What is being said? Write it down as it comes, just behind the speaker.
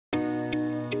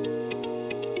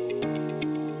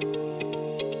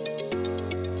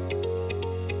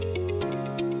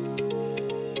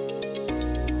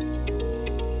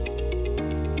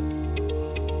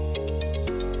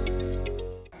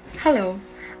Hello,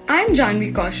 I'm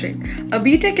Jhanvi Kaushik, a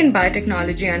B.Tech in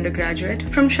Biotechnology undergraduate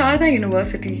from Sharda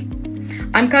University.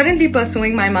 I'm currently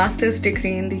pursuing my master's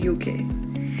degree in the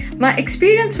UK. My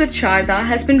experience with Sharda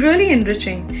has been really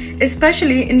enriching,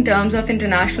 especially in terms of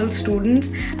international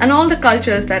students and all the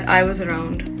cultures that I was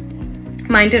around.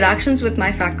 My interactions with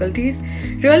my faculties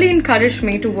really encouraged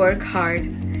me to work hard,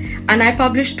 and I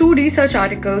published 2 research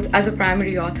articles as a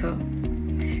primary author.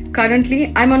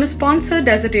 Currently, I'm on a sponsored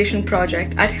dissertation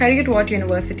project at Heriot-Watt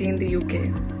University in the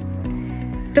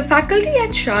UK. The faculty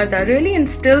at Sharda really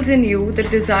instills in you the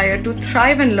desire to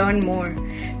thrive and learn more,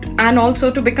 and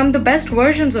also to become the best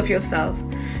versions of yourself,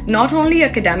 not only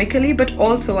academically but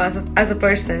also as a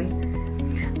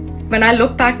person. When I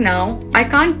look back now, I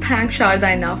can't thank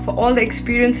Sharda enough for all the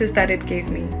experiences that it gave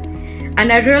me.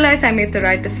 And I realize I made the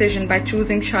right decision by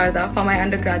choosing Sharda for my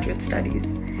undergraduate studies.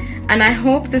 And I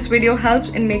hope this video helps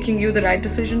in making you the right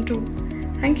decision too.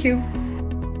 Thank you.